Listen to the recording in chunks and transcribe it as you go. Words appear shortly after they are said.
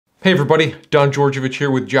Hey everybody, Don Georgevich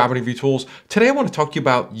here with Job Interview Tools. Today I want to talk to you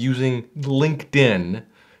about using LinkedIn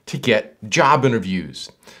to get job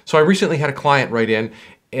interviews. So I recently had a client write in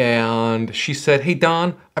and she said, hey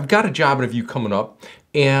Don, I've got a job interview coming up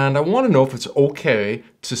and I want to know if it's okay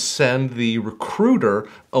to send the recruiter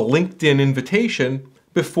a LinkedIn invitation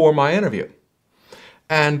before my interview.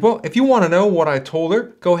 And well, if you want to know what I told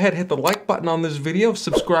her, go ahead, hit the like button on this video,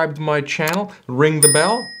 subscribe to my channel, ring the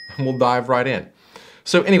bell, and we'll dive right in.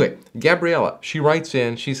 So anyway, Gabriella, she writes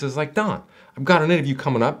in, she says like, Don, I've got an interview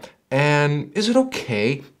coming up and is it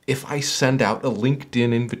okay if I send out a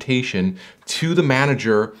LinkedIn invitation to the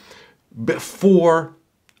manager before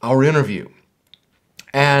our interview?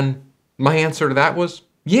 And my answer to that was,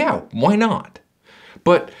 yeah, why not?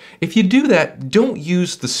 But if you do that, don't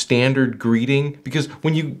use the standard greeting, because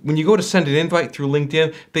when you go to send an invite through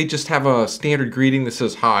LinkedIn, they just have a standard greeting that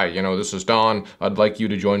says, hi, this is Don. I'd like you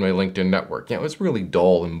to join my LinkedIn network. It's really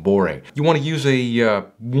dull and boring. You want to use a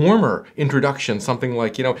warmer introduction, something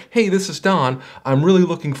like, hey, this is Don. I'm really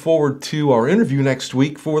looking forward to our interview next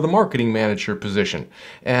week for the marketing manager position.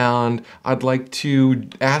 And I'd like to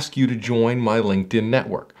ask you to join my LinkedIn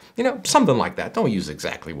network. Something like that. Don't use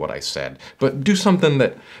exactly what I said, but do something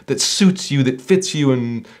that suits you, that fits you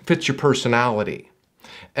and fits your personality.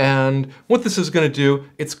 And what this is going to do,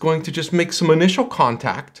 it's going to just make some initial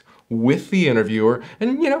contact with the interviewer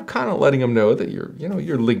and, kind of letting them know that you're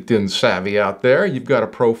LinkedIn savvy out there. You've got a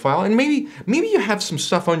profile and maybe you have some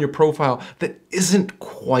stuff on your profile that isn't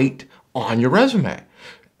quite on your resume.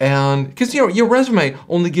 And because your resume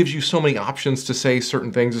only gives you so many options to say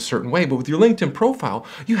certain things a certain way, but with your LinkedIn profile,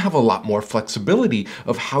 you have a lot more flexibility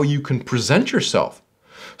of how you can present yourself.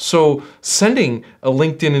 So sending a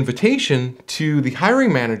LinkedIn invitation to the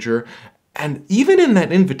hiring manager, and even in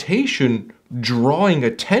that invitation, drawing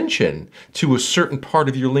attention to a certain part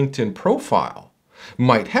of your LinkedIn profile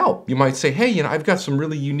might help. You might say, hey, I've got some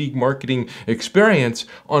really unique marketing experience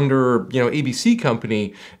under, ABC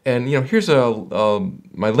company, and, here's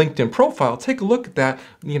my LinkedIn profile. Take a look at that,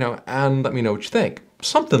 and let me know what you think.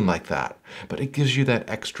 Something like that. But it gives you that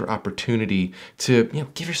extra opportunity to,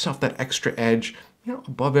 give yourself that extra edge,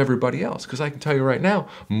 above everybody else. Because I can tell you right now,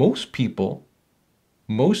 most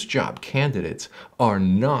job candidates are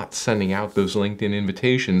not sending out those LinkedIn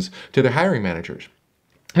invitations to their hiring managers.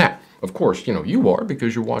 Now, of course, you are,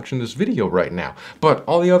 because you're watching this video right now. But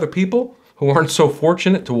all the other people who aren't so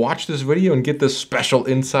fortunate to watch this video and get this special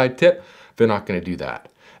inside tip, they're not going to do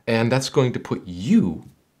that. And that's going to put you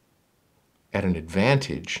at an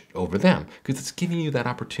advantage over them, because it's giving you that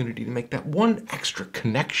opportunity to make that one extra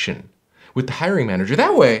connection with the hiring manager.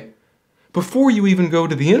 That way, before you even go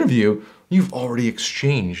to the interview, you've already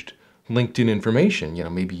exchanged LinkedIn information.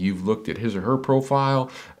 Maybe you've looked at his or her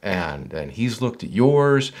profile and he's looked at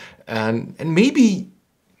yours, and maybe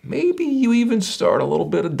you even start a little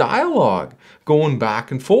bit of dialogue going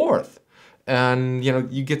back and forth. And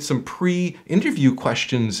you get some pre-interview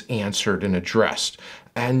questions answered and addressed,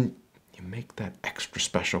 and you make that extra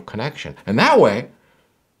special connection. And that way,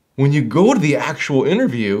 when you go to the actual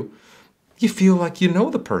interview, you feel like you know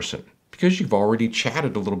the person, because you've already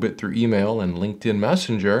chatted a little bit through email and LinkedIn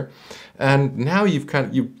Messenger, and now you've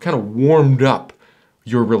kind of warmed up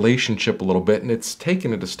your relationship a little bit, and it's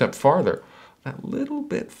taken it a step farther, that little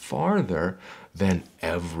bit farther than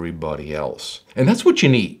everybody else. And that's what you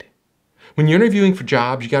need. When you're interviewing for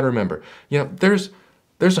jobs, you got to remember, there's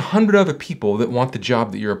 100 other people that want the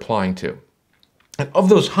job that you're applying to. And of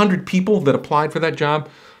those 100 people that applied for that job,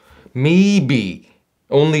 maybe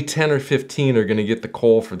only 10 or 15 are going to get the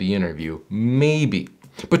call for the interview. Maybe.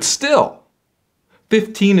 But still,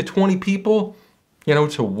 15 to 20 people,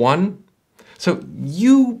 to one. So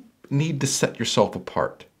you need to set yourself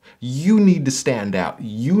apart. You need to stand out.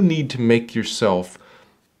 You need to make yourself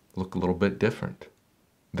look a little bit different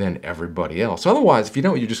than everybody else. Otherwise, if you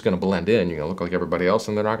don't, you're just going to blend in. You're going to look like everybody else,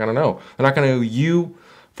 and they're not going to know. They're not going to know you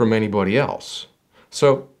from anybody else.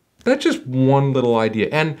 So that's just one little idea.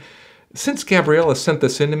 And since Gabriella sent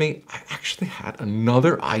this in to me, I actually had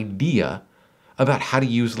another idea about how to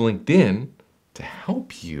use LinkedIn to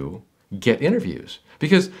help you get interviews.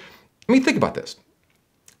 Because, think about this.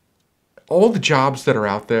 All the jobs that are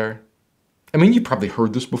out there, you probably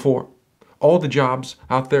heard this before. All the jobs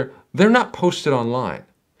out there, they're not posted online.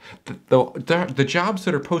 The jobs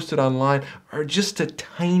that are posted online are just a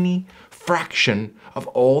tiny fraction of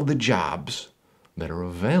all the jobs that are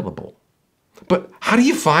available. But how do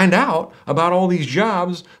you find out about all these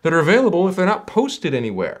jobs that are available if they're not posted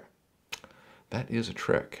anywhere? That is a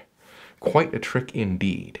trick. Quite a trick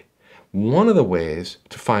indeed. One of the ways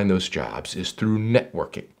to find those jobs is through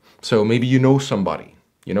networking. So maybe you know somebody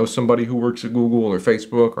You know somebody who works at Google or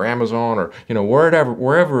Facebook or Amazon or,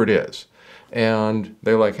 wherever it is. And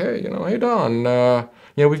they're like, hey, hey, Don,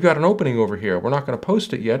 we've got an opening over here. We're not going to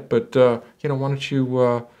post it yet, but, why don't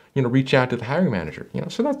you, reach out to the hiring manager.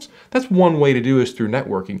 So that's one way to do is through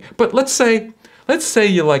networking. But let's say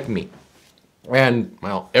you like me and,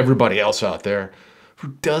 well, everybody else out there who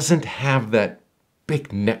doesn't have that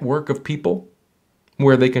big network of people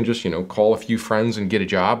where they can just, call a few friends and get a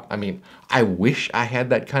job. I mean, I wish I had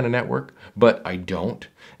that kind of network, but I don't.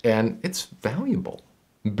 And it's valuable.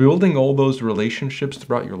 Building all those relationships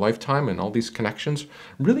throughout your lifetime and all these connections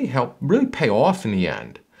really pay off in the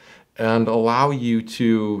end and allow you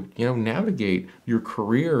to, navigate your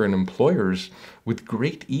career and employers with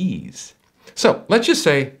great ease. So let's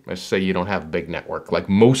say you don't have a big network, like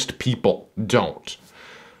most people don't.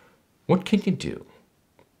 What can you do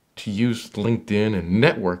to use LinkedIn and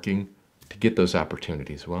networking to get those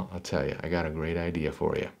opportunities? Well, I'll tell you, I got a great idea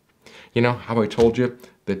for you. How I told you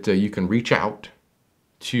that you can reach out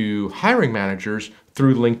to hiring managers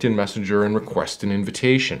through LinkedIn Messenger and request an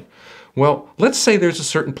invitation. Well, let's say there's a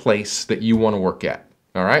certain place that you want to work at,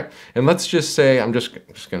 all right? And let's just say, I'm just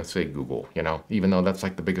going to say Google, even though that's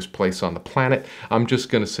like the biggest place on the planet, I'm just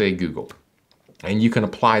going to say Google. And you can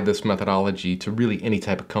apply this methodology to really any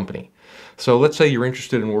type of company. So let's say you're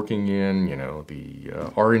interested in working in,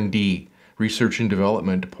 the R&D, research and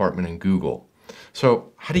development department in Google.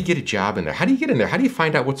 So how do you get a job in there? How do you get in there? How do you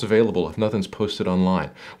find out what's available if nothing's posted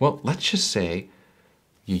online? Well, let's just say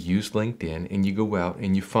you use LinkedIn and you go out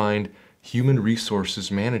and you find human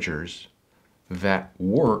resources managers that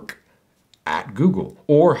work at Google,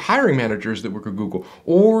 or hiring managers that work at Google,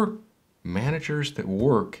 or managers that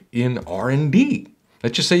work in R&D.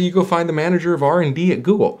 Let's just say you go find the manager of R&D at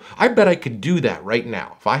Google. I bet I could do that right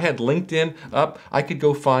now. If I had LinkedIn up, I could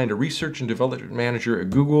go find a research and development manager at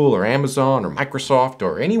Google or Amazon or Microsoft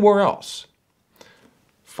or anywhere else.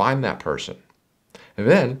 Find that person. And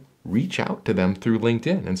then reach out to them through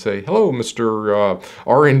LinkedIn and say, hello, Mr.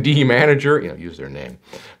 R&D manager, use their name.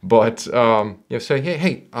 But say,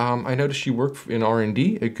 hey, I noticed you work in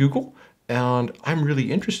R&D at Google, and I'm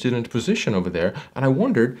really interested in a position over there, and I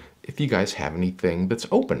wondered if you guys have anything that's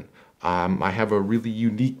open. I have a really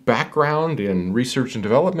unique background in research and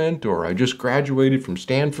development, or I just graduated from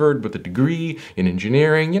Stanford with a degree in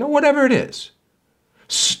engineering, whatever it is.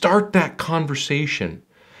 Start that conversation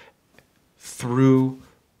through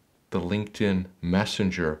the LinkedIn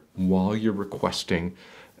Messenger while you're requesting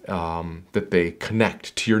that they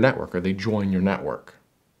connect to your network or they join your network.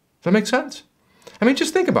 Does that make sense? I mean,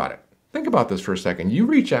 just think about it. Think about this for a second. You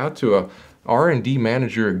reach out to a R&D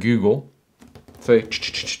manager at Google, say,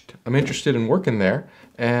 I'm interested in working there,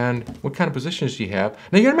 and what kind of positions do you have?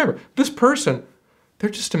 Now you gotta remember, this person, they're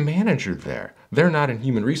just a manager there. They're not in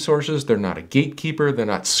human resources, they're not a gatekeeper, they're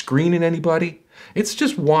not screening anybody. It's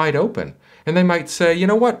just wide open. And they might say, you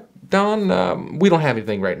know what, Don, we don't have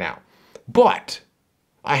anything right now. But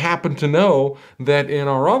I happen to know that in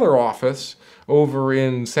our other office over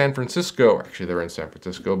in San Francisco, actually they're in San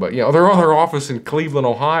Francisco, but their other office in Cleveland,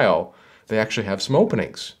 Ohio, they actually have some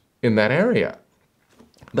openings in that area.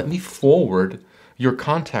 Let me forward your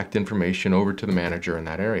contact information over to the manager in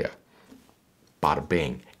that area. Bada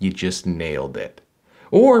bing, you just nailed it.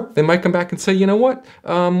 Or they might come back and say, you know what,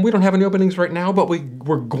 we don't have any openings right now, but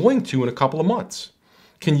we're going to in a couple of months.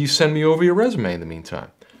 Can you send me over your resume in the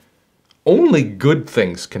meantime? Only good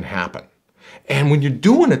things can happen. And when you're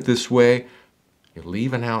doing it this way, you're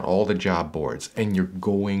leaving out all the job boards and you're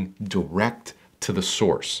going direct to the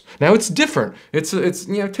source. Now it's different. It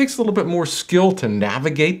takes a little bit more skill to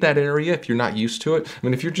navigate that area if you're not used to it. I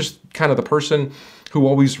mean, if you're just kind of the person who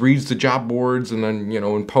always reads the job boards and then,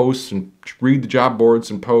 and posts and read the job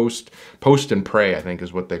boards and post and pray, I think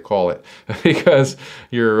is what they call it, because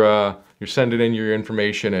you're sending in your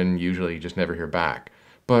information and usually you just never hear back.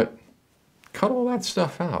 But cut all that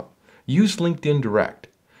stuff out. Use LinkedIn Direct.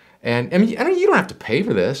 And I mean, you don't have to pay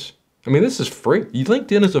for this. I mean, this is free.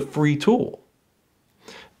 LinkedIn is a free tool.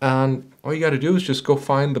 And all you got to do is just go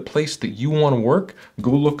find the place that you want to work,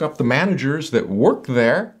 go look up the managers that work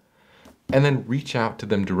there, and then reach out to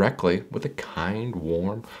them directly with a kind,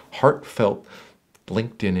 warm, heartfelt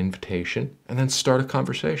LinkedIn invitation, and then start a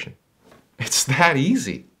conversation. It's that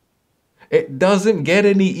easy. It doesn't get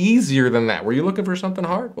any easier than that. Were you looking for something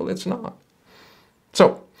hard? Well, it's not.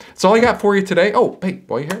 So, that's all I got for you today. Oh, hey,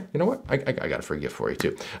 while you're here, you know what? I got a free gift for you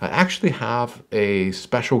too. I actually have a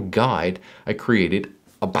special guide I created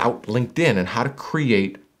about LinkedIn and how to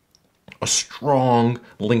create a strong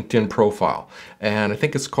LinkedIn profile. And I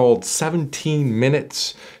think it's called 17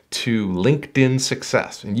 Minutes to LinkedIn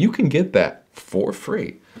Success. And you can get that for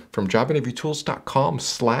free from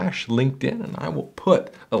jobinterviewtools.com/LinkedIn, and I will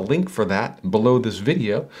put a link for that below this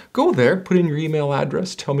video. Go there, put in your email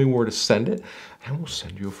address, tell me where to send it, and we'll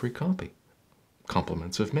send you a free copy.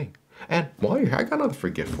 Compliments of me. And while you're here, I got another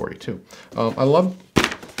free gift for you too. I love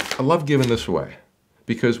giving this away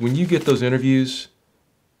because when you get those interviews,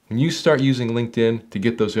 when you start using LinkedIn to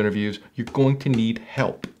get those interviews, you're going to need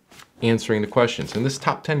help answering the questions. And this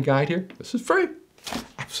top 10 guide here, this is free.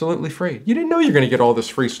 Absolutely free. You didn't know you're going to get all this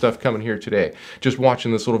free stuff coming here today, just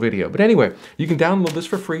watching this little video. But anyway, you can download this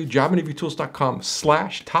for free,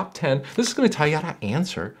 jobinterviewtools.com/top10. This is going to tell you how to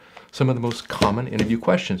answer some of the most common interview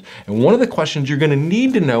questions. And one of the questions you're going to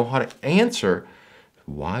need to know how to answer,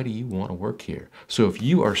 why do you want to work here? So if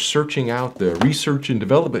you are searching out the research and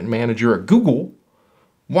development manager at Google,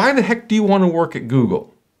 why the heck do you want to work at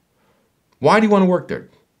Google? Why do you want to work there?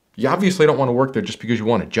 You obviously don't want to work there just because you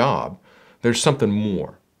want a job. There's something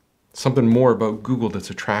more about Google that's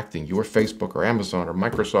attracting you, or Facebook or Amazon or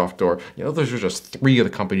Microsoft, or, those are just 3 of the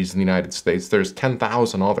companies in the United States. There's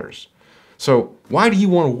 10,000 others. So why do you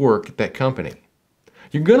want to work at that company?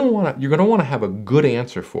 You're going to want to have a good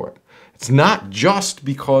answer for it. It's not just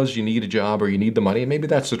because you need a job or you need the money, and maybe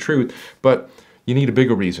that's the truth, but you need a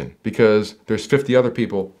bigger reason because there's 50 other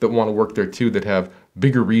people that want to work there too that have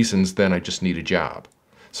bigger reasons than I just need a job.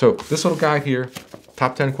 So this little guide here,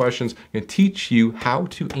 top 10 questions, going to teach you how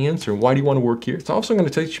to answer. Why do you want to work here? It's also going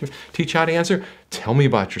to teach how to answer. Tell me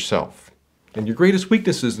about yourself and your greatest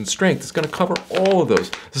weaknesses and strengths. It's going to cover all of those.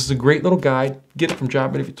 This is a great little guide. Get it from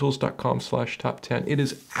jobinterviewtools.com/top10. It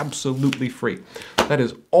is absolutely free. That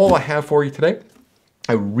is all I have for you today.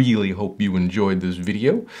 I really hope you enjoyed this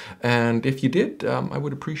video. And if you did, I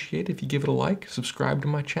would appreciate it if you give it a like, subscribe to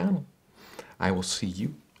my channel. I will see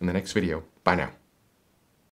you in the next video. Bye now.